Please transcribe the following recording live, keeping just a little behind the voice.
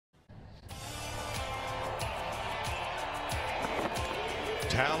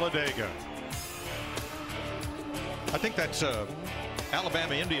Talladega. I think that's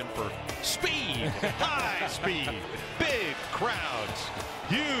Alabama Indian for speed, high speed, big crowds,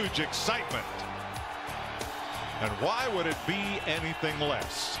 huge excitement. And why would it be anything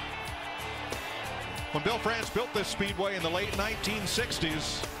less? When Bill France built this speedway in the late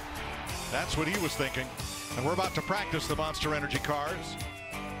 1960s, that's what he was thinking. And we're about to practice the Monster Energy cars.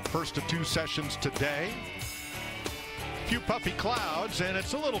 First of 2 sessions today. Few puffy clouds, and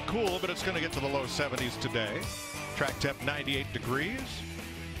it's a little cool, but it's going to get to the low 70s today. Track temp 98 degrees.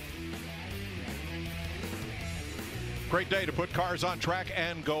 Great day to put cars on track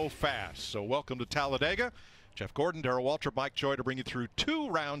and go fast. So welcome to Talladega. Jeff Gordon, Darrell Waltrip, Mike Joy to bring you through 2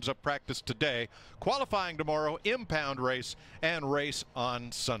 rounds of practice today. Qualifying tomorrow, impound race, and race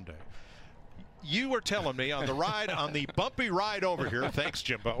on Sunday. You were telling me on the ride, on the bumpy ride over here, thanks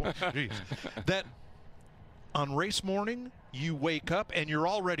Jimbo, geez, that on race morning, you wake up and you're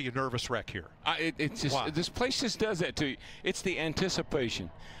already a nervous wreck here. It's just, this place just does that to you. It's the anticipation.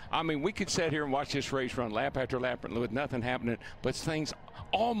 I mean, we could sit here and watch this race run lap after lap with nothing happening, but things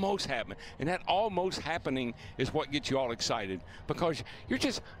almost happen. And that almost happening is what gets you all excited, because you're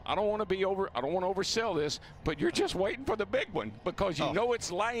just, I don't want to oversell this, but you're just waiting for the big one, because you know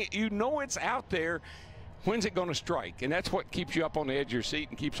it's lying, you know it's out there. When's it going to strike? And that's what keeps you up on the edge of your seat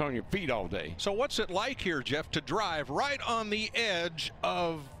and keeps on your feet all day. So what's it like here, Jeff, to drive right on the edge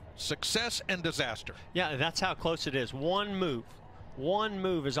of success and disaster? Yeah, that's how close it is. One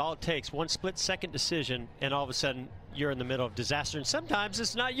move is all it takes. One split-second decision, and all of a sudden you're in the middle of disaster. And sometimes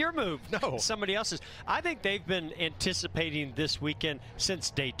it's not your move. No. Somebody else's. I think they've been anticipating this weekend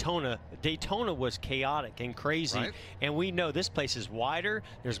since Daytona. Daytona was chaotic and crazy. Right. And we know this place is wider.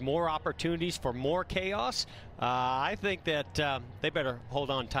 There's more opportunities for more chaos. I think that they better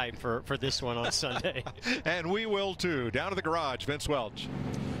hold on tight for this one on Sunday. And we will too. Down to the garage, Vince Welch.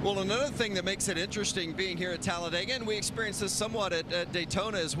 Well, another thing that makes it interesting being here at Talladega, and we experienced this somewhat at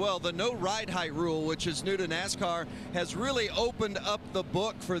Daytona as well, the no ride height rule, which is new to NASCAR, has really opened up the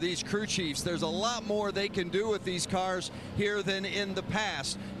book for these crew chiefs. There's a lot more they can do with these cars here than in the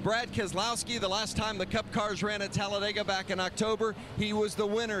past. Brad Keselowski, the last time the Cup cars ran at Talladega back in October, he was the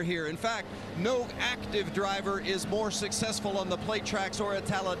winner here. In fact, no active driver is more successful on the plate tracks or at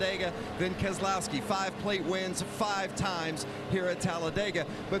Talladega than Keselowski. 5 plate wins 5 times here at Talladega.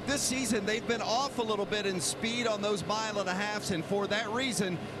 But this season, they've been off a little bit in speed on those 1.5 miles, and for that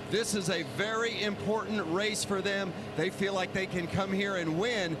reason, this is a very important race for them. They feel like they can come here and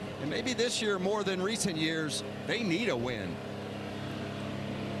win, and maybe this year more than recent years, they need a win.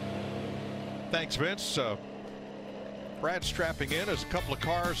 Thanks, Vince. Brad strapping in as a couple of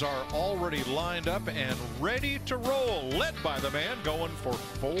cars are already lined up and ready to roll, led by the man going for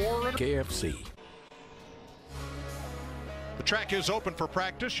 4 KFC. The track is open for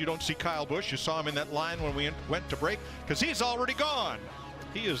practice. You don't see Kyle Busch. You saw him in that line when we went to break, because he's already gone.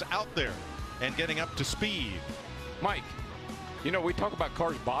 He is out there and getting up to speed. Mike, you know, we talk about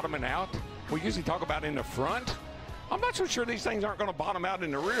cars bottoming out. We usually talk about in the front. I'm not so sure these things aren't going to bottom out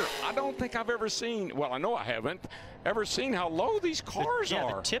in the rear. I don't think I've ever seen, well, I know I haven't, ever seen how low these cars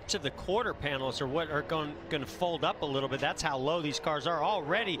are. The tips of the quarter panels are what are going to fold up a little bit. That's how low these cars are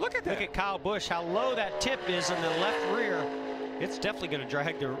already. Look at that. Look at Kyle Busch, how low that tip is in the left rear. It's definitely going to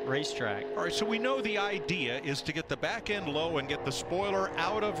drag the racetrack. All right, so we know the idea is to get the back end low and get the spoiler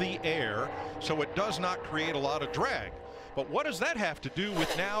out of the air so it does not create a lot of drag. But what does that have to do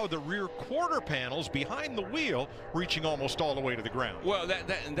with now the rear quarter panels behind the wheel reaching almost all the way to the ground? Well,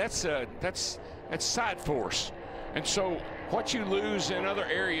 that's side force. And so what you lose in other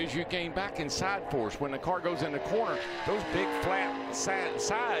areas, you gain back in side force. When the car goes in the corner, those big flat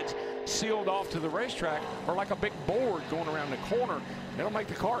sides sealed off to the racetrack are like a big board going around the corner. It'll make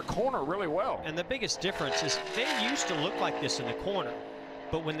the car corner really well. And the biggest difference is they used to look like this in the corner,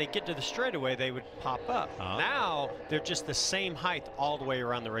 but when they get to the straightaway, they would pop up. Now they're just the same height all the way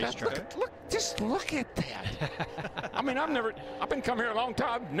around the racetrack. Just look at that. I mean, I've been coming here a long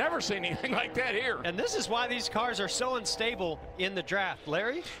time, never seen anything like that here. And this is why these cars are so unstable in the draft.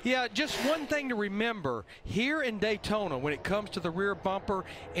 Larry? Yeah, just one thing to remember here in Daytona, when it comes to the rear bumper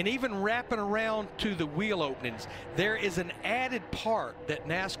and even wrapping around to the wheel openings, there is an added part that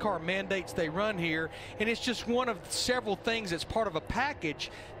NASCAR mandates they run here, and it's just one of several things that's part of a package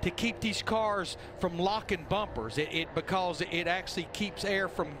to keep these cars from locking bumpers. Because it actually keeps air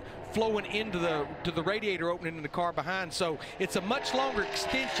from flowing into the radiator opening in the car behind. So it's a much longer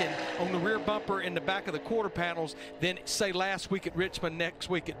extension on the rear bumper in the back of the quarter panels than, say, last week at Richmond, next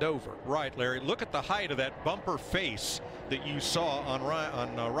week at Dover. Right, Larry. Look at the height of that bumper face that you saw on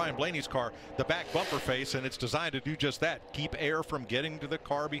Ryan Blaney's car, the back bumper face, and it's designed to do just that, keep air from getting to the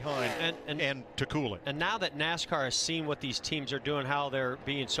car behind and to cool it. And now that NASCAR has seen what these teams are doing, how they're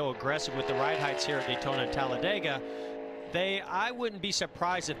being so aggressive with the ride heights here at Daytona and Talladega, I wouldn't be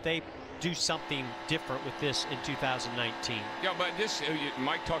surprised if they do something different with this in 2019. Yeah, but this,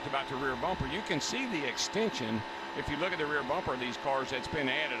 Mike talked about the rear bumper. You can see the extension. If you look at the rear bumper of these cars that's been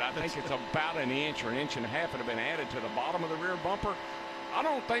added, I think it's about an inch or an inch and a half that have been added to the bottom of the rear bumper. I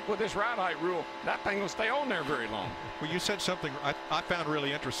don't think with this ride height rule, that thing will stay on there very long. Well, you said something I found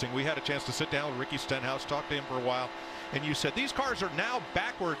really interesting. We had a chance to sit down with Ricky Stenhouse, talk to him for a while, and you said these cars are now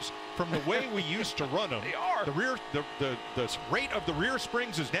backwards from the way we used to run them. They are. The rate of the rear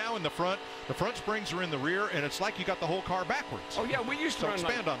springs is now in the front. The front springs are in the rear, and it's like you got the whole car backwards. Oh yeah, we used to run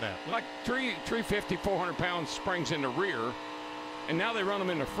expand on that. Like 350, 400-pound springs in the rear, and now they run them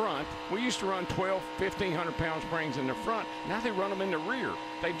in the front. We used to run 1,500-pound springs in the front. Now they run them in the rear.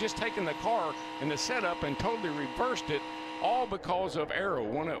 They've just taken the car and the setup and totally reversed it, all because of aero.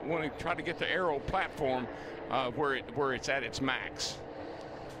 Want to try to get the aero platform where it's at its max.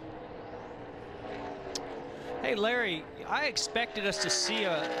 Hey, Larry, I expected us to see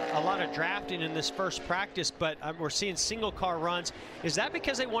a lot of drafting in this first practice, but we're seeing single car runs. Is that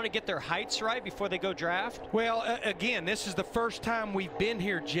because they want to get their heights right before they go draft? Well, again, this is the first time we've been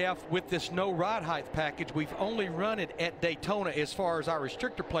here, Jeff, with this no ride height package. We've only run it at Daytona as far as our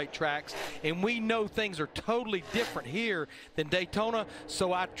restrictor plate tracks, and we know things are totally different here than Daytona.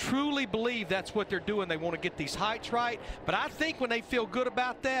 So I truly believe that's what they're doing. They want to get these heights right. But I think when they feel good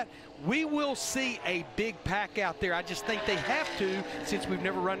about that, we will see a big pack out there. I just think they have to, since we've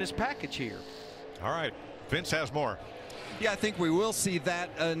never run this package here. All right, Vince has more. Yeah, I think we will see that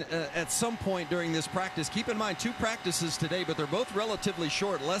at some point during this practice. Keep in mind, 2 practices today, but they're both relatively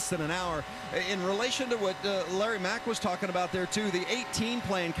short, less than an hour. In relation to what Larry Mack was talking about there, too, the 18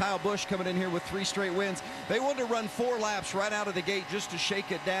 plan, Kyle Busch coming in here with 3 straight wins. They wanted to run 4 laps right out of the gate just to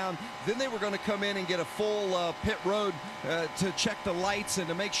shake it down. Then they were going to come in and get a full pit road to check the lights and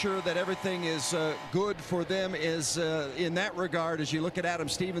to make sure that everything is good for them is in that regard, as you look at Adam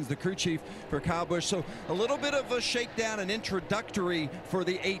Stevens, the crew chief for Kyle Busch. So a little bit of a shakedown and introductory for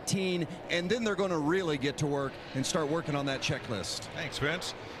the 18, and then they're going to really get to work and start working on that checklist. Thanks,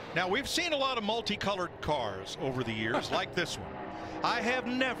 Vince. Now, we've seen a lot of multicolored cars over the years, like this one. I have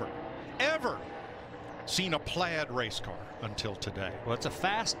never, ever seen a plaid race car until today. Well, it's a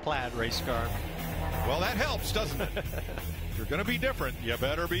fast plaid race car. Well, that helps, doesn't it? If you're going to be different, you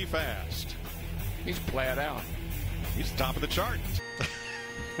better be fast. He's plaid out. He's top of the chart.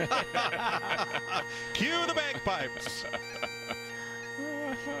 Cue the bagpipes.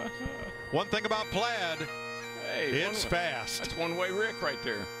 One thing about plaid, hey, it's fast. That's one-way Rick right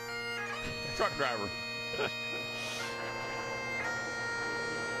there. Truck driver.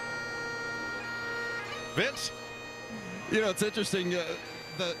 Vince? You know, it's interesting.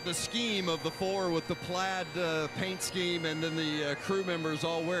 The scheme of the 4 with the plaid paint scheme, and then the crew members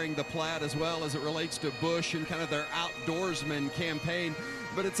all wearing the plaid as well as it relates to Busch and kind of their outdoorsman campaign.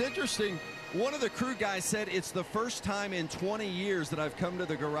 But it's interesting. One of the crew guys said it's the first time in 20 years that I've come to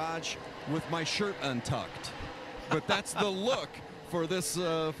the garage with my shirt untucked. But that's the look for this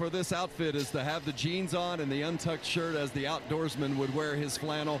outfit, is to have the jeans on and the untucked shirt as the outdoorsman would wear his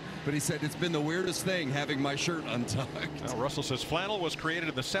flannel. But he said it's been the weirdest thing having my shirt untucked. Now, Russell says flannel was created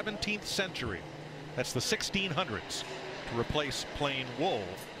in the 17th century. That's the 1600s, to replace plain wool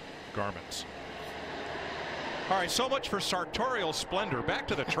garments. All right, so much for sartorial splendor. Back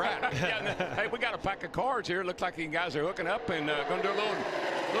to the track. Yeah, hey, we got a pack of cards here. Looks like you guys are hooking up and going to do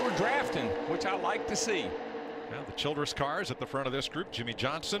a little drafting, which I like to see. Now the Childress cars at the front of this group. Jimmy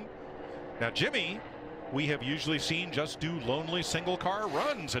Johnson. Now Jimmy, we have usually seen just do lonely single car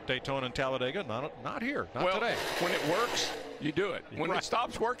runs at Daytona and Talladega. Not here. Not today. When it works, you do it. When it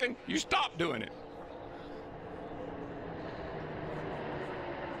stops working, you stop doing it.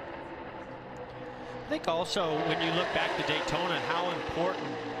 I think also when you look back to Daytona, how important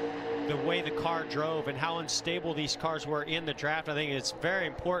the way the car drove and how unstable these cars were in the draft. I think it's very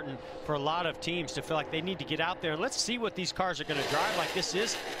important for a lot of teams to feel like they need to get out there and let's see what these cars are going to drive like. This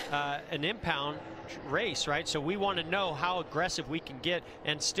is an impound race, right? So we want to know how aggressive we can get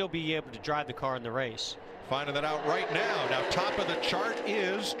and still be able to drive the car in the race. Finding that out right now. Now top of the chart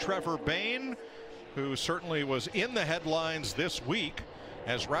is Trevor Bayne, who certainly was in the headlines this week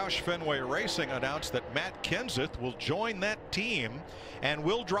as Roush Fenway Racing announced that Matt Kenseth will join that team and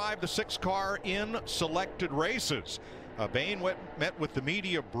will drive the 6 car in selected races. Bain met with the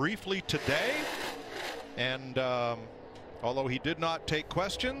media briefly today, and although he did not take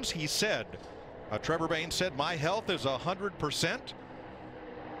questions, he said, Trevor Bain said, "My health is 100%.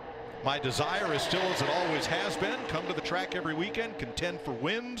 My desire is still as it always has been. Come to the track every weekend, contend for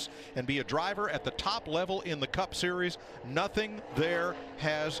wins, and be a driver at the top level in the Cup Series. Nothing there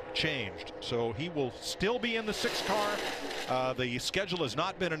has changed." So he will still be in the 6 car. The schedule has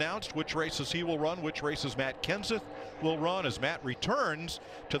not been announced, which races he will run, which races Matt Kenseth will run, as Matt returns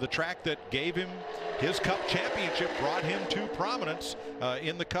to the track that gave him his Cup championship, brought him to prominence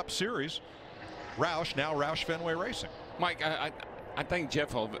in the Cup Series. Roush, now Roush Fenway Racing. Mike, I think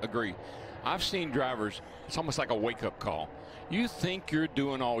Jeff will agree. I've seen drivers, it's almost like a wake-up call. You think you're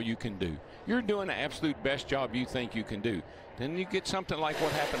doing all you can do. You're doing the absolute best job you think you can do. Then you get something like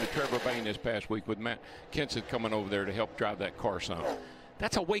what happened to Trevor Bain this past week with Matt Kenseth coming over there to help drive that car some.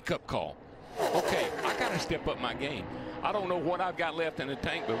 That's a wake-up call. Okay, I got to step up my game. I don't know what I've got left in the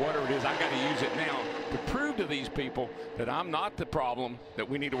tank, but whatever it is, I got to use it now to prove to these people that I'm not the problem, that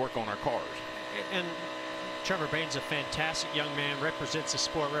we need to work on our cars. And Trevor Bain's a fantastic young man, represents the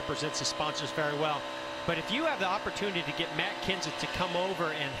sport, represents the sponsors very well. But if you have the opportunity to get Matt Kenseth to come over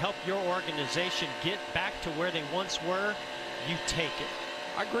and help your organization get back to where they once were, you take it.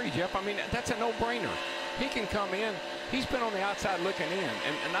 I agree, Jeff. I mean, that's a no-brainer. He can come in. He's been on the outside looking in.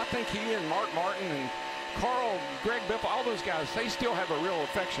 And I think he and Mark Martin and Carl, Greg Biffle, all those guys, they still have a real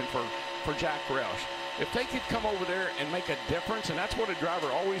affection for Jack Roush. If they could come over there and make a difference, and that's what a driver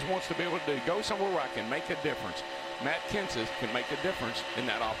always wants to be able to do, go somewhere where I can make a difference. Matt Kenseth can make a difference in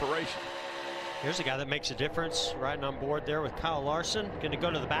that operation. Here's a guy that makes a difference, riding on board there with Kyle Larson. Going to go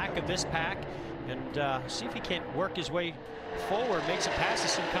to the back of this pack and see if he can't work his way forward, make some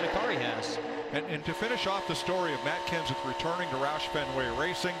passes, some kind of car he has. And to finish off the story of Matt Kenseth returning to Roush Fenway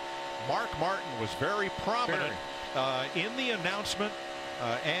Racing, Mark Martin was very prominent in the announcement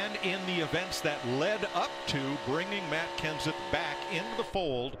and in the events that led up to bringing Matt Kenseth back into the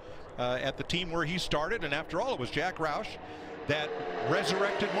fold at the team where he started. And after all, it was Jack Roush that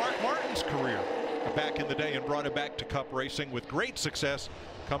resurrected Mark Martin's career back in the day and brought him back to Cup racing with great success,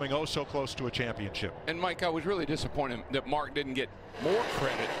 coming oh so close to a championship. And Mike, I was really disappointed that Mark didn't get more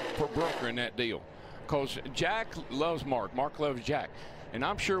credit for brokering that deal, because Jack loves Mark. Mark loves Jack. And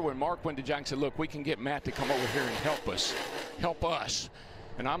I'm sure when Mark went to Jack and said, look, we can get Matt to come over here and help us.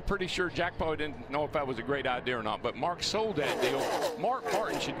 And I'm pretty sure Jack probably didn't know if that was a great idea or not, but Mark sold that deal. Mark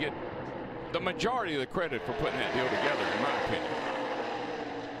Martin should get the majority of the credit for putting that deal together, in my opinion.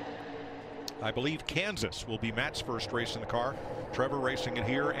 I believe Kansas will be Matt's first race in the car. Trevor racing it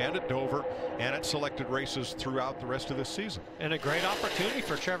here and at Dover and at selected races throughout the rest of this season. And a great opportunity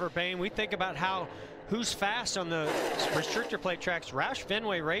for Trevor Bain. We think about who's fast on the restrictor plate tracks. Roush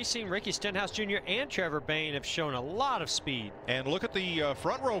Fenway Racing, Ricky Stenhouse Jr. and Trevor Bain have shown a lot of speed. And look at the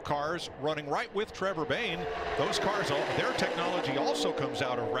front row cars running right with Trevor Bain. Those cars, their technology also comes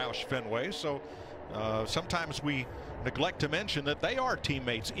out of Roush Fenway. So sometimes we neglect to mention that they are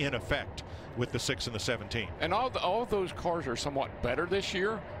teammates in effect with the 6 and the 17. And all those cars are somewhat better this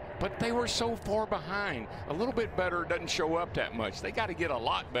year, but they were so far behind. A little bit better doesn't show up that much. They got to get a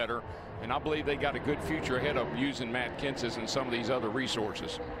lot better, and I believe they got a good future ahead of using Matt Kenseth and some of these other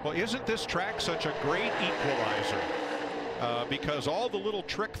resources. Well, isn't this track such a great equalizer? Because all the little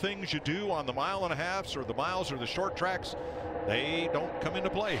trick things you do on the 1.5 or the miles or the short tracks, they don't come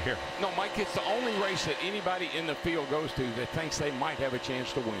into play here. No, Mike, it's the only race that anybody in the field goes to that thinks they might have a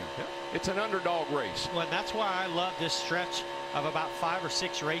chance to win. Yeah. It's an underdog race. Well, and that's why I love this stretch of about 5 or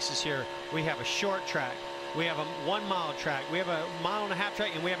 6 races here. We have a short track, we have a 1 mile track, we have a 1.5 mile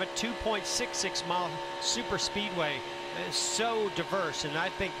track, and we have a 2.66 mile super speedway. It's so diverse, and I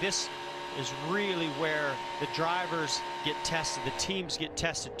think this is really where the drivers get tested, the teams get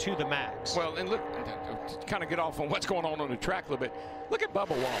tested to the max. Well, and look, to kind of get off on what's going on the track a little bit, look at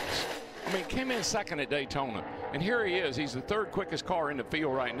Bubba Wallace. I mean, came in second at Daytona, and here he is. He's the 3rd quickest car in the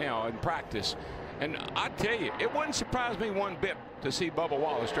field right now in practice. And I tell you, it wouldn't surprise me one bit to see Bubba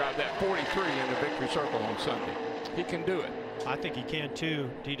Wallace drive that 43 in the victory circle on Sunday. He can do it. I think he can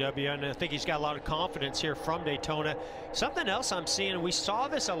too, DW, and I think he's got a lot of confidence here from Daytona. Something else I'm seeing, and we saw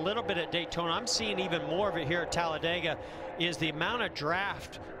this a little bit at Daytona, I'm seeing even more of it here at Talladega, is the amount of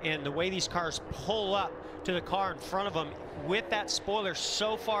draft and the way these cars pull up to the car in front of them with that spoiler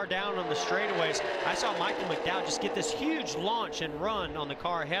so far down on the straightaways. I saw Michael McDowell just get this huge launch and run on the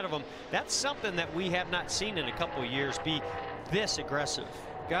car ahead of him. That's something that we have not seen in a couple of years, be this aggressive.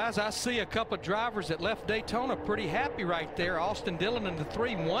 Guys, I see a couple of drivers that left Daytona pretty happy right there. Austin Dillon in the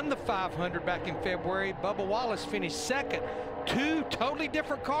 3 won the 500 back in February. Bubba Wallace finished second. Two totally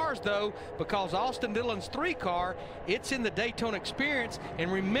different cars, though, because Austin Dillon's 3 car, it's in the Daytona Experience.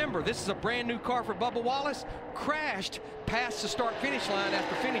 And remember, this is a brand new car for Bubba Wallace. Crashed past the start-finish line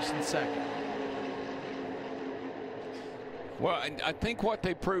after finishing second. Well, I think what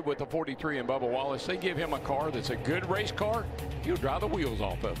they proved with the 43 and Bubba Wallace, they give him a car that's a good race car. He'll drive the wheels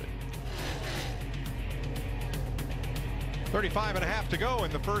off of it. 35.5 to go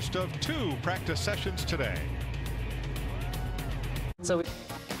in the first of 2 practice sessions today. So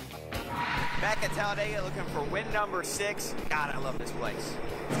back at Talladega looking for win number 6. God, I love this place.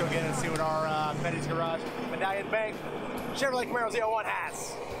 Let's go get it and see what our Betty's Garage Medallion Bank Chevrolet Camaro Z01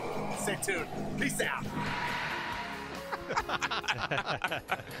 has. Stay tuned. Peace out.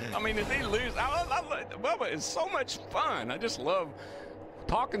 I mean, if they lose, Bubba is so much fun. I just love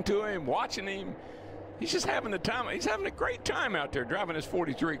talking to him, watching him. He's just having the time. He's having a great time out there driving his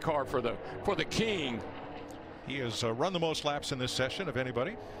 43 car for the king. He has run the most laps in this session of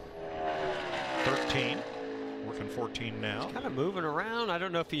anybody. 13, working 14 now. He's kind of moving around. I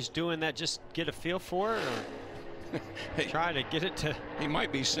don't know if he's doing that just get a feel for it or try to get it to. He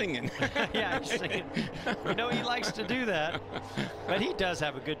might be singing. Yeah, he's singing. We know he likes to do that, but he does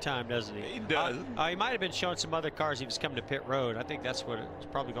have a good time, doesn't he? He does. He might have been showing some other cars. He was coming to pit road. I think that's what it's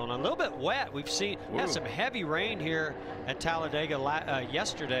probably going on. A little bit wet. We've seen had some heavy rain here at Talladega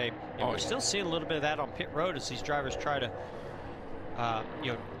yesterday, and we're still seeing a little bit of that on pit road as these drivers try to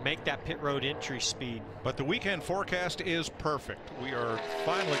make that pit road entry speed. But the weekend forecast is perfect. We are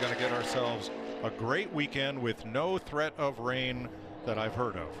finally going to get ourselves a great weekend with no threat of rain that I've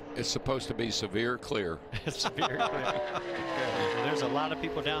heard of. It's supposed to be severe clear. Severe clear. Well, there's a lot of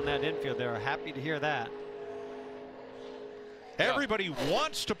people down that infield that are happy to hear that. Everybody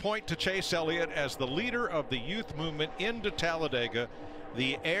wants to point to Chase Elliott as the leader of the youth movement into Talladega,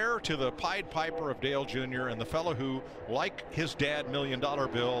 the heir to the Pied Piper of Dale Jr. and the fellow who, like his dad, $1 Million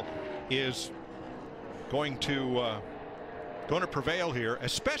Bill, is going to prevail here,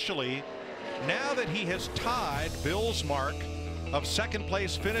 especially now that he has tied Bill's mark of second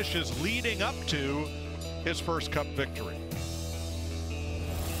place finishes leading up to his first Cup victory.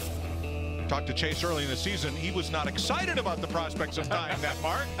 Talked to Chase early in the season. He was not excited about the prospects of tying that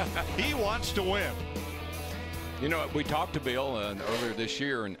mark. He wants to win. You know, we talked to Bill earlier this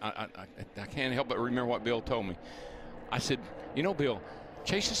year, and I can't help but remember what Bill told me. I said, you know, Bill,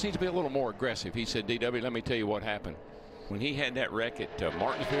 Chase just needs to be a little more aggressive. He said, DW, let me tell you what happened. When he had that wreck at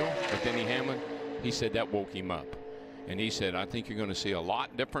Martinsville with Denny Hamlin, he said that woke him up. And he said, I think you're going to see a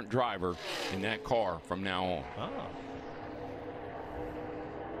lot different driver in that car from now on. Oh.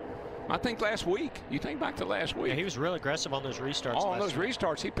 I think last week. You think back to last week. Yeah, he was real aggressive on those restarts. On those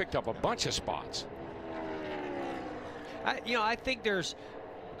restarts, he picked up a bunch of spots. I think there's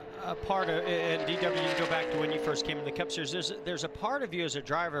a part of, and DW, you can go back to when you first came in the Cup Series. There's a part of you as a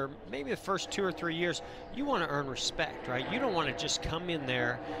driver, maybe the first 2 or 3 years, you want to earn respect, right? You don't want to just come in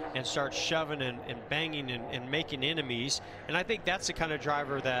there and start shoving and banging and making enemies. And I think that's the kind of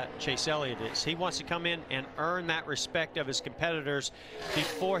driver that Chase Elliott is. He wants to come in and earn that respect of his competitors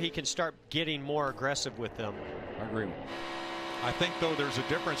before he can start getting more aggressive with them. I agree. I think, though, there's a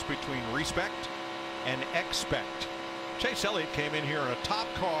difference between respect and expect. Chase Elliott came in here in a top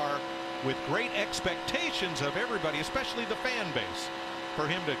car with great expectations of everybody, especially the fan base, for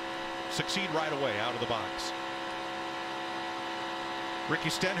him to succeed right away out of the box.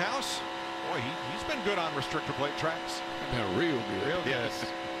 Ricky Stenhouse, boy, he's been good on restrictor plate tracks. Been real good. Real good. Yes.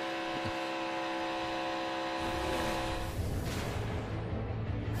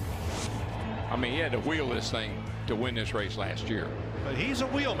 I mean, he had to wheel this thing to win this race last year. But he's a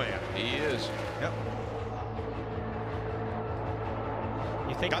wheel man. He is. Yep.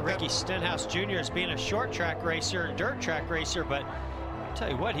 You think of Ricky Stenhouse Jr. as being a short track racer and dirt track racer, but I'll tell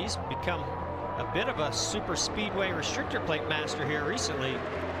you what, he's become a bit of a super speedway restrictor plate master here recently.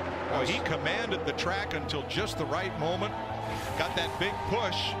 Well, he commanded the track until just the right moment. Got that big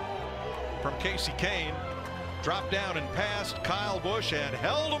push from Casey Kane. Dropped down and passed Kyle Busch and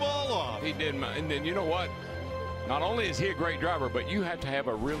held them all off. He did. And then you know what? Not only is he a great driver, but you have to have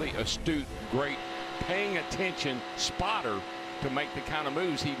a really astute, great, paying attention spotter to make the kind of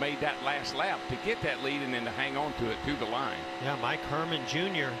moves he made that last lap to get that lead and then to hang on to it to the line. Yeah, Mike Herman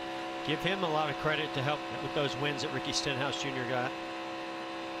Jr. Give him a lot of credit to help with those wins that Ricky Stenhouse Jr. got.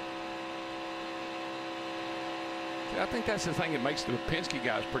 I think that's the thing that makes the Penske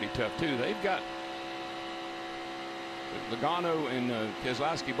guys pretty tough too. They've got Logano and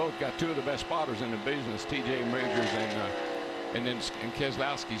Keselowski both got 2 of the best spotters in the business, TJ Majors and then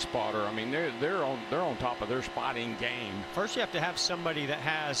Keselowski's spotter. I mean, they're on top of their spotting game. First, you have to have somebody that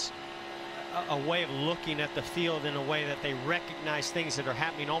has a way of looking at the field in a way that they recognize things that are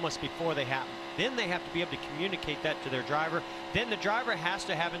happening almost before they happen. Then they have to be able to communicate that to their driver. Then the driver has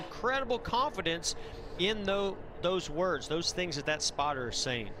to have incredible confidence in those words, those things that spotter is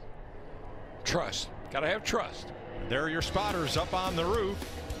saying. Trust. Got to have trust. There are your spotters up on the roof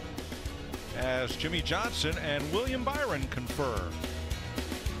as Jimmy Johnson and William Byron confer.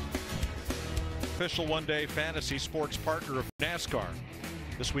 Official one-day fantasy sports partner of NASCAR.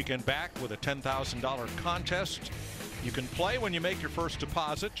 This weekend back with a $10,000 contest. You can play when you make your first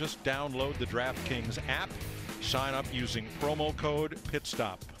deposit. Just download the DraftKings app. Sign up using promo code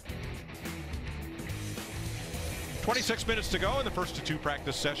PITSTOP. 26 minutes to go in the first of 2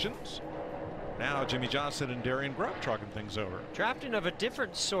 practice sessions. Now Jimmy Johnson and Darian Grubb talking things over. Drafting of a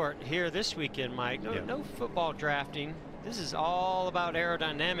different sort here this weekend, Mike. No football drafting. This is all about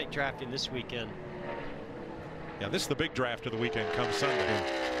aerodynamic drafting this weekend. Yeah, this is the big draft of the weekend come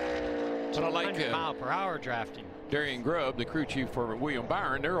Sunday. But I like 100-mile-per-hour drafting. Darian Grubb, the crew chief for William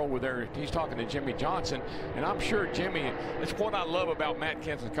Byron, they're over there. He's talking to Jimmy Johnson, and I'm sure Jimmy, it's what I love about Matt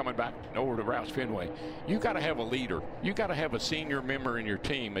Kenseth coming back over to Roush Fenway. You got to have a leader. You got to have a senior member in your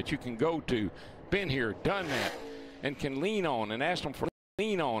team that you can go to, been here, done that, and can lean on and ask them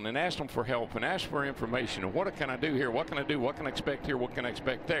for help and ask for information. And what can I do here? What can I do? What can I expect here? What can I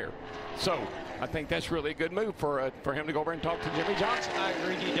expect there? So I think that's really a good move for him to go over and talk to Jimmy Johnson. I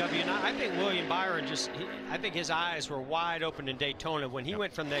agree, DW. And I think William Byron I think his eyes were wide open in Daytona when he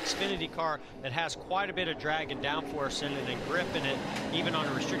went from the Xfinity car that has quite a bit of drag and downforce in it and grip in it, even on a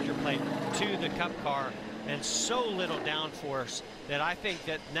restrictor plate, to the Cup car, and so little downforce that I think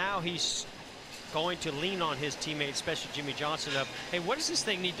that now he's going to lean on his teammates, especially Jimmy Johnson, of, hey, what does this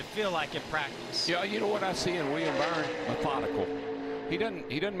thing need to feel like in practice? Yeah, you know what I see in William Byron? Methodical. He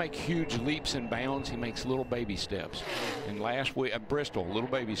doesn't make huge leaps and bounds. He makes little baby steps. And last week at Bristol, little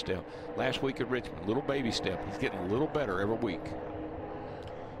baby step. Last week at Richmond, little baby step. He's getting a little better every week.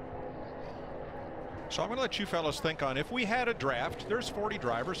 So I'm going to let you fellas think on, if we had a draft, there's 40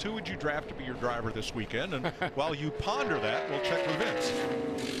 drivers, who would you draft to be your driver this weekend? And while you ponder that, we'll check with Vince.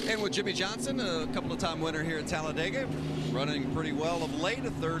 And with Jimmy Johnson, a couple of time winner here at Talladega, running pretty well of late, a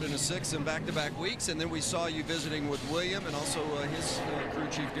 3rd and a 6th in back-to-back weeks. And then we saw you visiting with William and also his crew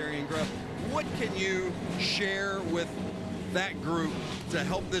chief, Darian Grubb. What can you share with that group to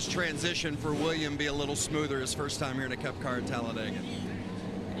help this transition for William be a little smoother his first time here in a Cup car at Talladega?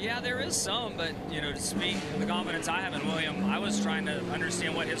 Yeah, there is some, but, to speak the confidence I have in William, I was trying to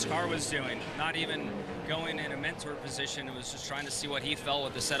understand what his car was doing, not even going in a mentor position. It was just trying to see what he felt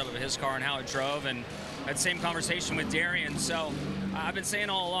with the setup of his car and how it drove, and that same conversation with Darian. So I've been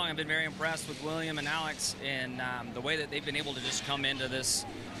saying all along, I've been very impressed with William and Alex and the way that they've been able to just come into this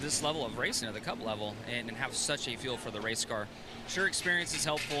level of racing at the Cup level and have such a feel for the race car. Sure, experience is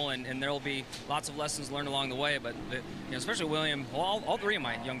helpful, and there will be lots of lessons learned along the way, but especially William, well, all 3 of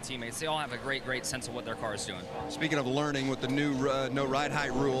my young teammates, they all have a great sense of what their car is doing. Speaking of learning with the new no ride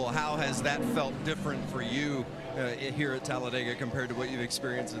height rule, how has that felt different for you here at Talladega compared to what you've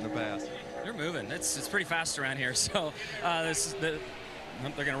experienced in the past? They're moving. It's pretty fast around here, so they're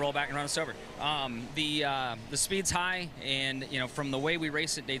going to roll back and run us over. The speed's high, and from the way we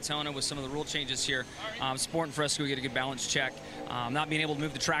race at Daytona with some of the rule changes here, it's important for us to get a good balance check. Not being able to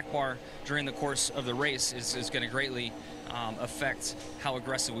move the track bar during the course of the race is going to greatly affect how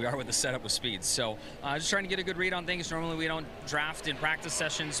aggressive we are with the setup of speeds. So just trying to get a good read on things. Normally we don't draft in practice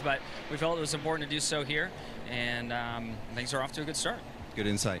sessions, but we felt it was important to do so here, and things are off to a good start. Good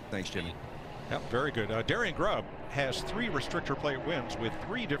insight. Thanks, Jimmy. Yep, very good. Darian Grubb has 3 restrictor plate wins with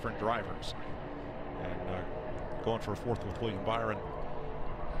 3 different drivers. And going for a 4th with William Byron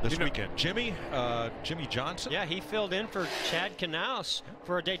this weekend. Jimmy Johnson. Yeah, he filled in for Chad Knaus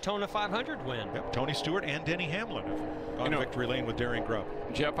for a Daytona 500 win. Yep, Tony Stewart and Denny Hamlin have gone victory lane with Darian Grubb.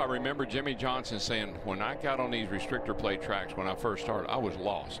 Jeff, I remember Jimmy Johnson saying, when I got on these restrictor plate tracks when I first started, I was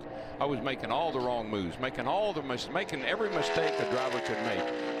lost. I was making all the wrong moves, making every mistake a driver could make.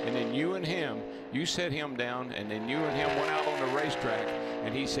 And then you set him down, and then you and him went out on the racetrack,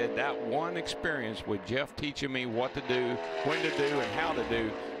 and he said that one experience with Jeff teaching me what to do, when to do, and how to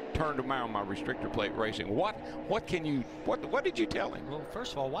do, turned around my restrictor plate racing. What did you tell him? Well,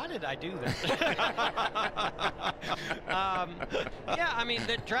 first of all, why did I do that? Yeah, I mean,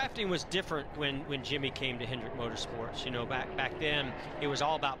 the drafting was different when Jimmy came to Hendrick Motorsports. Back then it was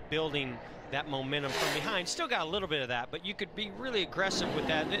all about building that momentum from behind. Still got a little bit of that, but you could be really aggressive with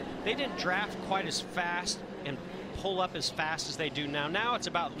that. They didn't draft quite as fast and pull up as fast as they do now. Now it's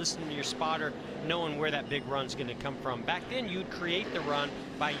about listening to your spotter, knowing where that big run's going to come from. Back then, you'd create the run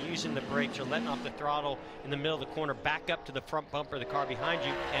by using the brakes or letting off the throttle in the middle of the corner, back up to the front bumper of the car behind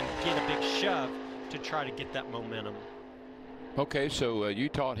you, and get a big shove to try to get that momentum. Okay, so you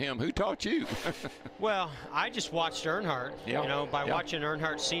taught him. Who taught you? Well, I just watched Earnhardt, you know, by watching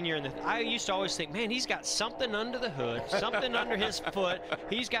Earnhardt Sr. And I used to always think, man, he's got something under the hood, something under his foot.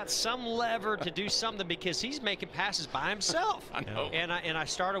 He's got some lever to do something because he's making passes by himself. I know. And I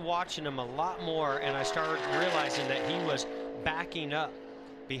started watching him a lot more, and I started realizing that he was backing up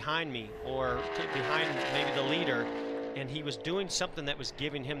behind me or behind maybe the leader. And he was doing something that was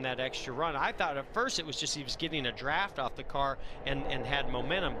giving him that extra run. I thought at first it was just he was getting a draft off the car and had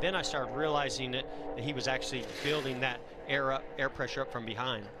momentum. Then I started realizing that he was actually building that air pressure up from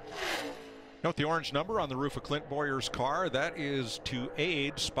behind. Note the orange number on the roof of Clint Boyer's car. That is to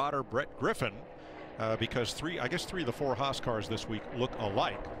aid spotter Brett Griffin because I guess three of the 4 Haas cars this week look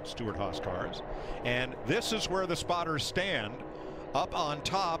alike, Stewart Haas cars. And this is where the spotters stand, up on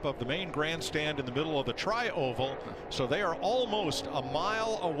top of the main grandstand in the middle of the tri-oval. So they are almost a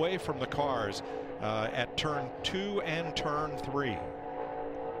mile away from the cars at turn 2 and turn 3.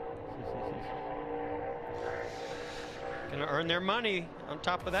 Gonna earn their money on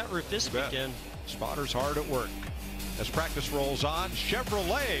top of that roof this weekend. Spotters hard at work. As practice rolls on,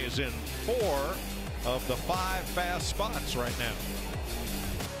 Chevrolet is in 4 of the 5 fast spots right now.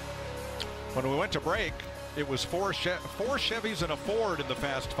 When we went to break, it was 4 Chevys and a Ford in the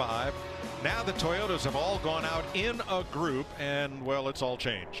Fast 5. Now the Toyotas have all gone out in a group, and, well, it's all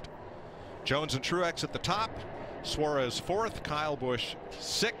changed. Jones and Truex at the top. Suarez 4th. Kyle Busch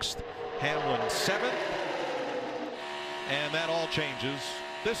 6th. Hamlin 7th. And that all changes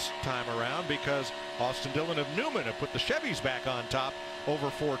this time around because Austin Dillon and Newman have put the Chevys back on top over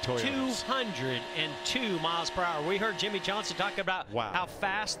 4 Toyotas. 202 miles per hour. We heard Jimmy Johnson talk about how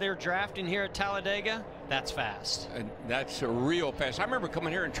fast they're drafting here at Talladega. That's fast. And that's a real fast. I remember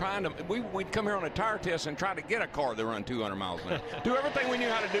coming here and trying to, we'd come here on a tire test and try to get a car that run 200 miles an hour. Do everything we knew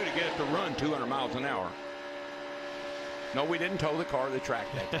how to do to get it to run 200 miles an hour. No, we didn't tow the car to the track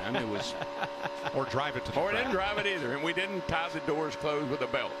that time. It was, or drive it to the track. Or didn't drive it either, and we didn't tie the doors closed with a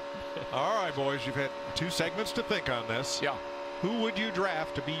belt. All right, boys, you've had 2 segments to think on this. Yeah. Who would you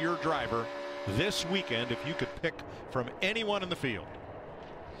draft to be your driver this weekend if you could pick from anyone in the field?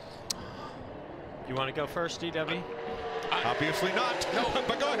 You want to go first, DW? Obviously not. No,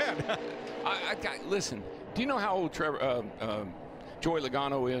 but go ahead. Listen, do you know how old Joey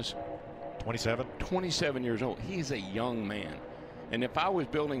Logano is? 27. 27 years old. He's a young man. And if I was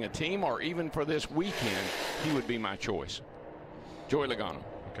building a team or even for this weekend, he would be my choice. Joey Logano.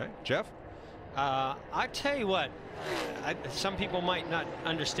 Okay. Jeff? I tell you what, some people might not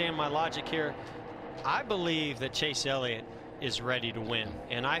understand my logic here. I believe that Chase Elliott is ready to win.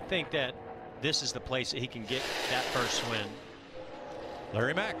 And I think that this is the place that he can get that first win.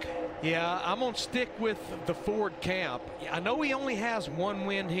 Larry Mack. Yeah, I'm going to stick with the Ford camp. I know he only has 1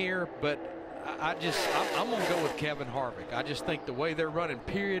 win here, but I'm going to go with Kevin Harvick. I just think the way they're running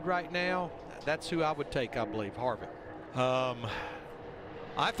period right now, that's who I would take, I believe, Harvick.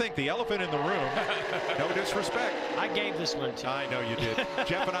 I think the elephant in the room, no disrespect. I gave this one to you. I know you did.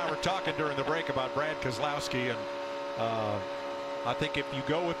 Jeff and I were talking during the break about Brad Keselowski, and I think if you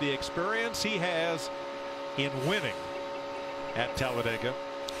go with the experience he has in winning at Talladega,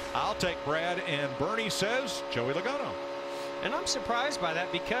 I'll take Brad, and Bernie says Joey Logano. And I'm surprised by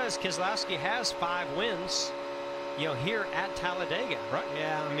that because Keselowski has 5 wins, here at Talladega. Right.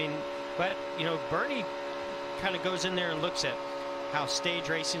 Yeah, I mean, but, Bernie kind of goes in there and looks at how stage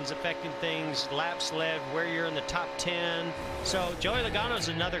racing's affecting things, laps led, where you're in the top 10. So Joey Logano's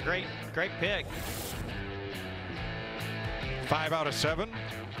another great pick. 5 out of 7.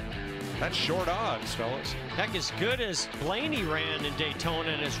 That's short odds, fellas. Heck, as good as Blaney ran in Daytona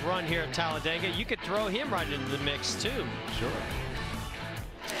and his run here at Talladega, you could throw him right into the mix too. Sure.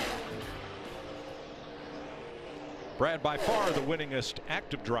 Brad, by far the winningest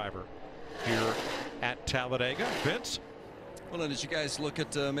active driver here at Talladega. Vince? Well, and as you guys look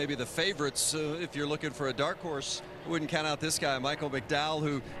at maybe the favorites, if you're looking for a dark horse, I wouldn't count out this guy, Michael McDowell,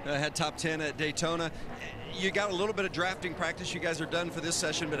 who had top 10 at Daytona. You got a little bit of drafting practice. You guys are done for this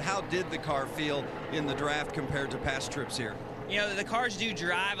session, but how did the car feel in the draft compared to past trips here? The cars do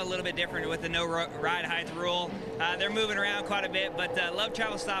drive a little bit different with the no ride height rule. They're moving around quite a bit, but Love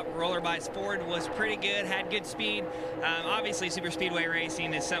Travel Stop Roller Bites Ford was pretty good, had good speed. Obviously, super speedway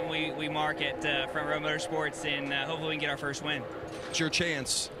racing is something we market from Road Motorsports, and hopefully we can get our first win. It's your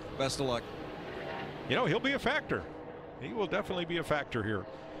chance. Best of luck. He'll be a factor. He will definitely be a factor here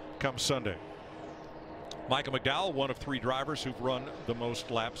come Sunday. Michael McDowell, one of 3 drivers who've run the most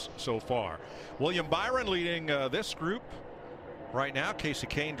laps so far. William Byron leading this group right now. Casey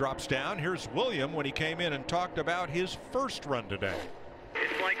Kane drops down. Here's William when he came in and talked about his first run today.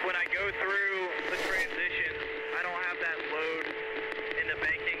 It's like when I go through the transitions, I don't have that load in the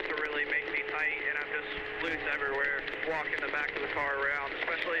banking to really make me tight, and I'm just loose everywhere, walking the back of the car around,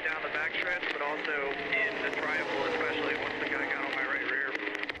 especially down the back stretch, but also in the triangle, especially once the guy got on my right rear.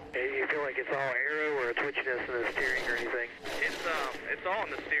 Hey, you feel like it's all aero or twitchiness in the steering or anything? It's all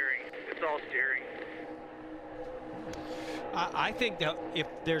in the steering. It's all steering. I think that if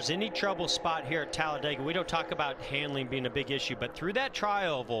there's any trouble spot here at Talladega, we don't talk about handling being a big issue, but through that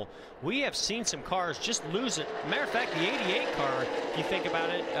tri-oval, we have seen some cars just lose it. Matter of fact, the 88 car, if you think about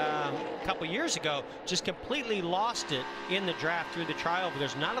it, a couple years ago, just completely lost it in the draft through the tri-oval.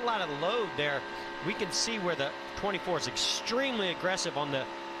 There's not a lot of load there. We can see where the 24 is extremely aggressive on the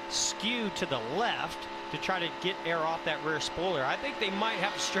skew to the left to try to get air off that rear spoiler. I think they might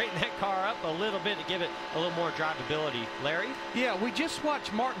have to straighten that car up a little bit to give it a little more drivability. Larry? Yeah, we just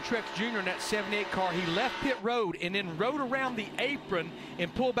watched Martin Truex Jr. in that 78 car. He left pit road and then rode around the apron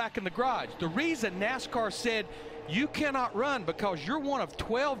and pulled back in the garage. The reason NASCAR said you cannot run because you're one of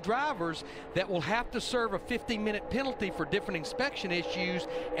 12 drivers that will have to serve a 15-minute penalty for different inspection issues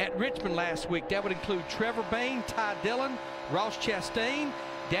at Richmond last week. That would include Trevor Bayne, Ty Dillon, Ross Chastain,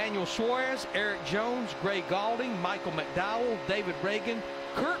 Daniel Suarez, Eric Jones, Gray Galding, Michael McDowell, David Reagan,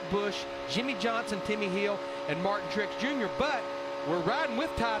 Kurt Busch, Jimmy Johnson, Timmy Hill, and Martin Truex Jr. But we're riding with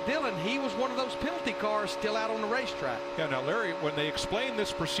Ty Dillon. He was one of those penalty cars still out on the racetrack. Yeah, now, Larry, when they explained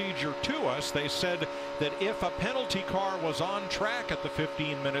this procedure to us, they said that if a penalty car was on track at the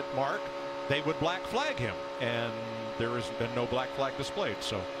 15-minute mark, they would black flag him. And there has been no black flag displayed.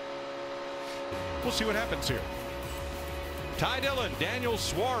 So we'll see what happens here. Ty Dillon, Daniel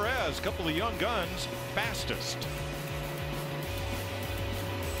Suarez, a couple of young guns, fastest.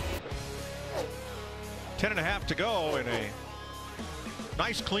 10.5 to go in a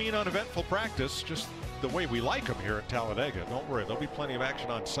nice, clean, uneventful practice, just the way we like them here at Talladega. Don't worry, there'll be plenty of action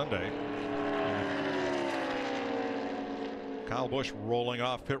on Sunday. Kyle Busch rolling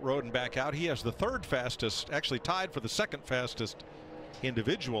off pit road and back out. He has the 3rd fastest, actually tied for the 2nd fastest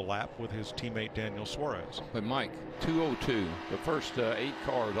individual lap with his teammate Daniel Suarez. But Mike, 202, the first 8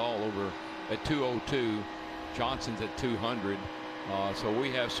 cars all over at 202. Johnson's at 200. So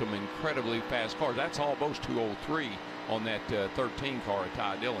we have some incredibly fast cars. That's almost 203 on that 13 car at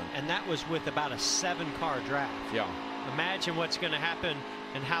Ty Dillon. And that was with about a 7-car draft. Yeah. Imagine what's going to happen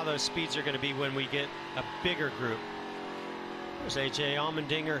and how those speeds are going to be when we get a bigger group. There's A.J.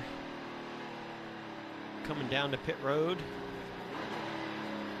 Allmendinger coming down to pit road.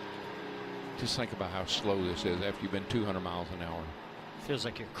 Just think about how slow this is after you've been 200 miles an hour. Feels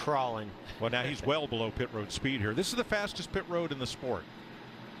like you're crawling. Well, now he's well below pit road speed here. This is the fastest pit road in the sport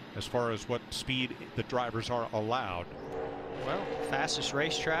as far as what speed the drivers are allowed. Well, fastest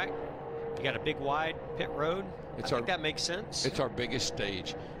racetrack. You got a big wide pit road. I think that makes sense. It's our biggest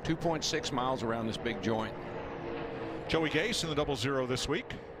stage. 2.6 miles around this big joint. Joey Gase in the 00 this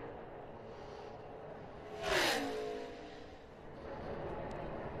week.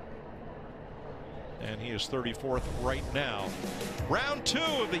 And he is 34th right now. Round 2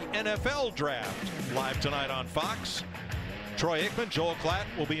 of the NFL draft live tonight on Fox. Troy Aikman, Joel Klatt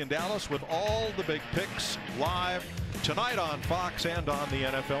will be in Dallas with all the big picks live tonight on Fox and on the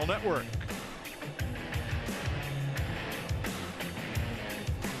NFL Network.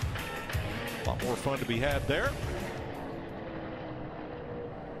 A lot more fun to be had there.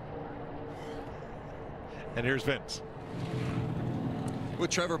 And here's Vince. With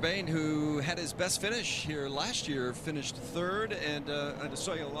Trevor Bayne, who had his best finish here last year, finished 3rd, and I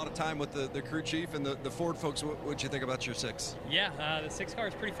saw you a lot of time with the crew chief and the Ford folks. What'd you think about your 6? Yeah, the 6 car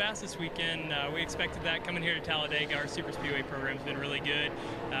is pretty fast this weekend. We expected that coming here to Talladega. Our Superspeedway program's been really good.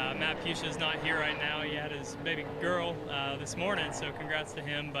 Matt Pucia's not here right now. He had his baby girl this morning, so congrats to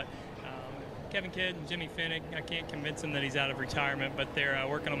him. But Kevin Kidd and Jimmy Finnick, I can't convince him that he's out of retirement, but they're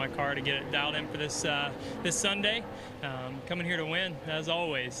working on my car to get it dialed in for this this Sunday. Coming here to win, as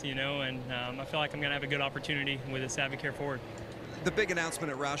always, you know, and I feel like I'm going to have a good opportunity with this Advocare Ford. The big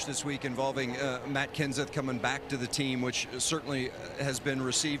announcement at Roush this week involving Matt Kenseth coming back to the team, which certainly has been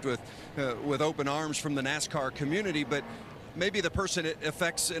received with open arms from the NASCAR community, but maybe the person it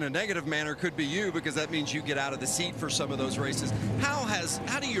affects in a negative manner could be you, because that means you get out of the seat for some of those races.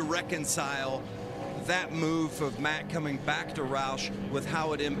 How do you reconcile that move of Matt coming back to Roush with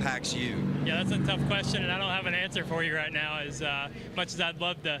how it impacts you? Yeah, that's a tough question, and I don't have an answer for you right now. As much as I'd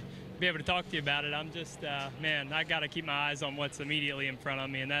love to be able to talk to you about it, I'm just, man, I got to keep my eyes on what's immediately in front of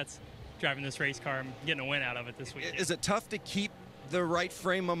me, and that's driving this race car and getting a win out of it this weekend. Is it tough to keep the right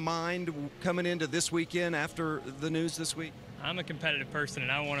frame of mind coming into this weekend after the news this week? I'm a competitive person,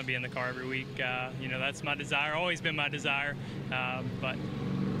 and I want to be in the car every week. You know, that's my desire, always been my desire. But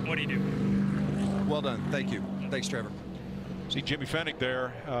what do you do? Well done. Thank you. Thanks, Trevor. See Jimmy Fennick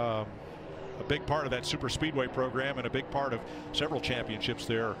there, a big part of that super speedway program and a big part of several championships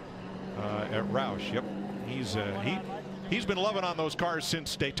there at Roush. Yep, he's been loving on those cars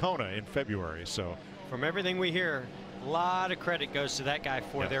since Daytona in February. So from everything we hear, a lot of credit goes to that guy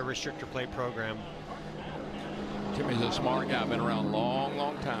for their restrictor plate program. Jimmy's a smart guy, been around a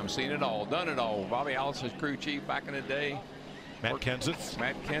long time, seen it all, done it all. Bobby Allison's crew chief back in the day. Matt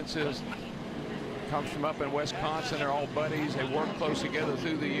Kenseth comes from up in Wisconsin. They're all buddies. They work close together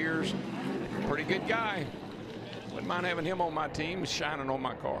through the years. Pretty good guy. Wouldn't mind having him on my team, shining on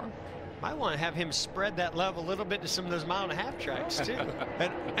my car. I want to have him spread that love a little bit to some of those mile-and-a-half tracks too.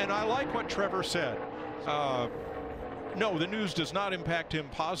 and I like what Trevor said. No, the news does not impact him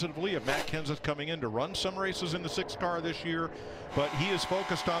positively of Matt Kenseth coming in to run some races in the 6 car this year, but he is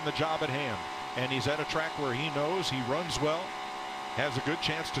focused on the job at hand, and he's at a track where he knows he runs well, has a good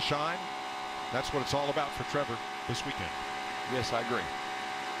chance to shine. That's what it's all about for Trevor this weekend. Yes, I agree.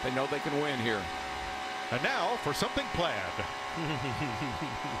 They know they can win here. And now for something plaid.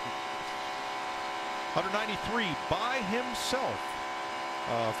 193 by himself.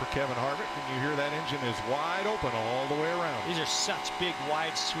 For Kevin Harvick, and you hear that engine is wide open all the way around. These are such big,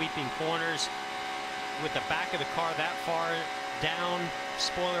 wide sweeping corners with the back of the car that far down,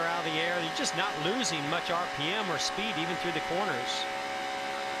 spoiler out of the air. You're just not losing much RPM or speed even through the corners.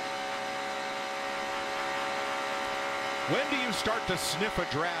 When do you start to sniff a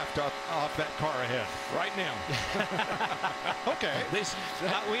draft off that car ahead? Right now. Okay.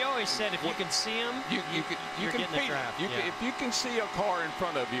 We always said if you can see them, you're getting a draft. If you can see a car in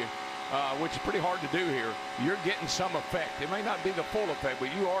front of you, which is pretty hard to do here, you're getting some effect. It may not be the full effect, but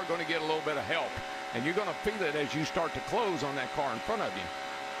you are going to get a little bit of help. And you're going to feel it as you start to close on that car in front of you.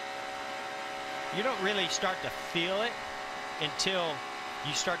 You don't really start to feel it until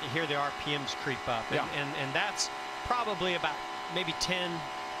you start to hear the RPMs creep up. Yeah. And that's probably about maybe 10,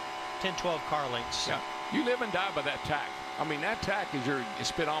 12 car lengths. Yeah, you live and die by that tack. I mean, that tack is your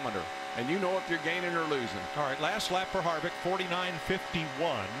speedometer, and you know if you're gaining or losing. All right, last lap for Harvick,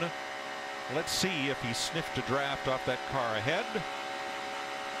 49.51. Let's see if he sniffed a draft off that car ahead.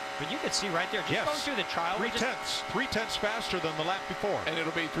 But you can see right there, just going through the trial. 3/10 faster than the lap before. And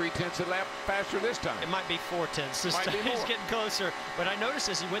it'll be 3/10 a lap faster this time. It might be 4/10 this time. He's getting closer. But I noticed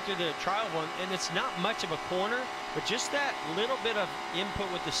as he went through the trial one, and it's not much of a corner, but just that little bit of input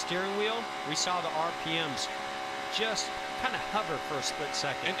with the steering wheel, we saw the RPMs just kind of hover for a split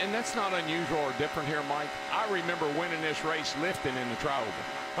second. And that's not unusual or different here, Mike. I remember winning this race lifting in the trial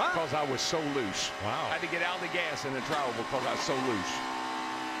because I was so loose. Wow. I had to get out of the gas in the trial because I was so loose.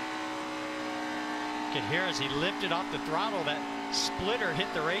 You can hear as he lifted off the throttle, that splitter hit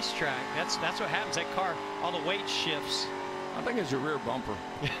the racetrack. That's what happens. That car, all the weight shifts. I think it's your rear bumper.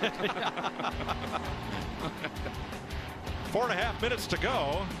 4.5 minutes to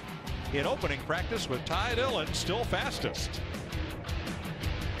go in opening practice with Ty Dillon still fastest.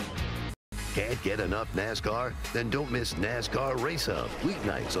 Can't get enough NASCAR? Then don't miss NASCAR Race Hub,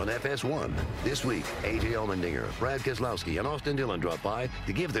 weeknights on FS1. This week, A.J. Allmendinger, Brad Keselowski, and Austin Dillon drop by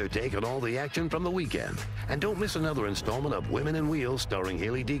to give their take on all the action from the weekend. And don't miss another installment of Women in Wheels starring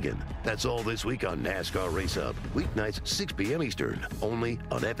Haley Deegan. That's all this week on NASCAR Race Hub, weeknights 6 p.m. Eastern, only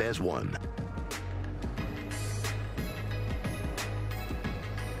on FS1.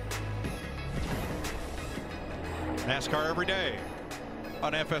 NASCAR every day.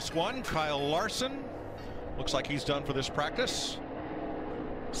 On FS1, Kyle Larson. Looks like he's done for this practice.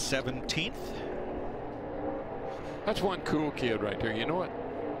 17th. That's one cool kid right there. You know what?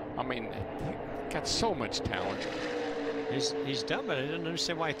 I mean, he got so much talent. He's done, but I didn't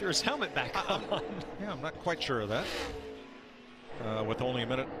understand why he threw his helmet back on. Yeah, I'm not quite sure of that. With only a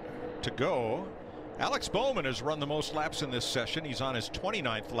minute to go. Alex Bowman has run the most laps in this session. He's on his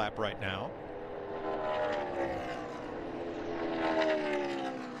 29th lap right now.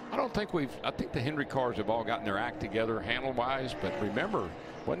 I think the Hendrick cars have all gotten their act together handle-wise, but remember,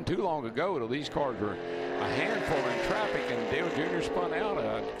 wasn't too long ago till these cars were a handful in traffic, and Dale Jr. spun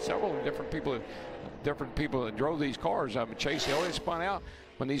out. Several different people that drove these cars. Chase Elliott spun out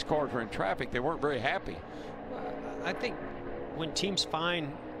when these cars were in traffic. They weren't very happy. I think when teams find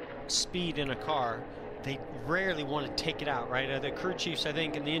speed in a car, they rarely want to take it out, right? The crew chiefs, I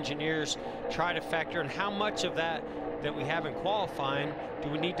think, and the engineers try to factor in how much of that we have in qualifying do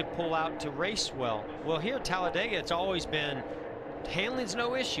we need to pull out to race well. Well, here at Talladega, it's always been handling's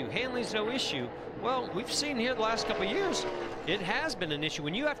no issue. Handling's no issue. Well, we've seen here the last couple of years, it has been an issue.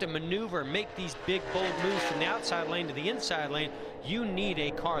 When you have to maneuver and make these big, bold moves from the outside lane to the inside lane, you need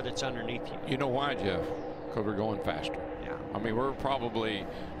a car that's underneath you. You know why, Jeff? Because we're going faster. Yeah. I mean, we're probably,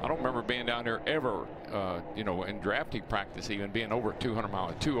 I don't remember being down there ever, you know, in drafting practice even being over 200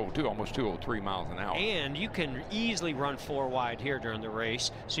 miles, 202, almost 203 miles an hour. And you can easily run 4 wide here during the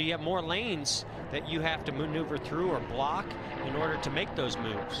race. So you have more lanes that you have to maneuver through or block in order to make those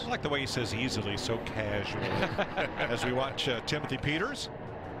moves. I like the way he says easily, so casually. As we watch Timothy Peters.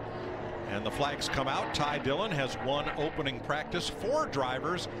 And the flags come out. Ty Dillon has won opening practice. 4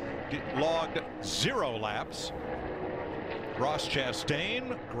 drivers logged 0 laps. Ross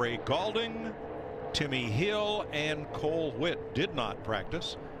Chastain, Gray Gaulding, Timmy Hill, and Cole Witt did not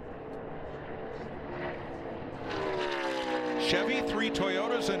practice. Chevy, 3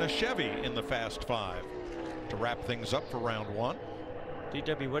 Toyotas, and a Chevy in the Fast 5 to wrap things up for round 1.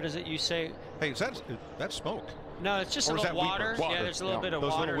 DW, what is it you say? Hey, that's smoke? No, it's just a little water. Yeah, there's a little bit of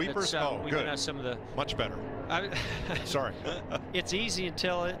those water. Those little weepers? Oh, good. Have some of the... Much better. Sorry. It's easy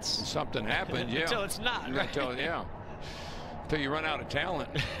until it's... Something happens, yeah. Until it's not, right? Until, yeah. Until you run out of talent.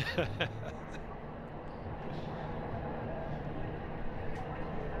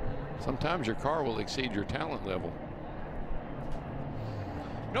 Sometimes your car will exceed your talent level.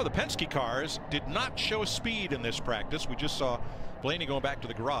 You know, the Penske cars did not show speed in this practice. We just saw Blaney going back to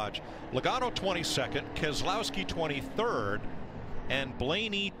the garage. Logano 22nd, Keselowski 23rd, and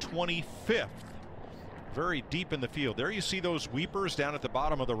Blaney 25th. Very deep in the field. There you see those weepers down at the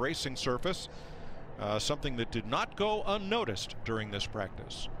bottom of the racing surface. Something that did not go unnoticed during this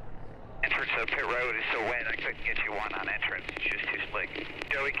practice. Entrance of pit road is so wet I couldn't get you one on entrance. It's just too slick.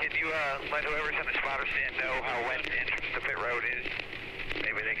 Joey, can you let whoever's in the spotter stand know how wet the entrance to pit road is?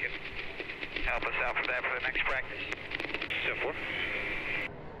 Maybe they can help us out for that for the next practice. Simple.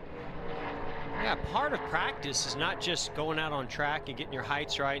 Yeah, part of practice is not just going out on track and getting your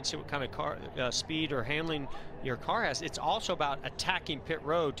heights right and see what kind of car speed or handling your car has. It's also about attacking pit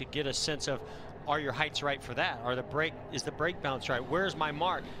road to get a sense of, are your heights right for that? Is the brake bounce right? Where's my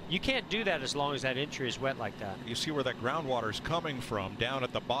mark? You can't do that as long as that entry is wet like that. You see where that groundwater is coming from, down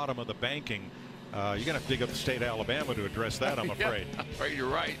at the bottom of the banking. You're going to have to dig up the state of Alabama to address that, I'm afraid. Yeah, I'm afraid you're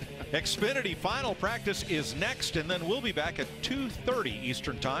right. Xfinity final practice is next, and then we'll be back at 2:30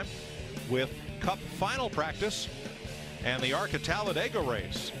 Eastern Time with Cup final practice. And the ARCA Talladega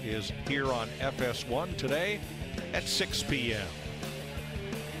race is here on FS1 today at 6 p.m.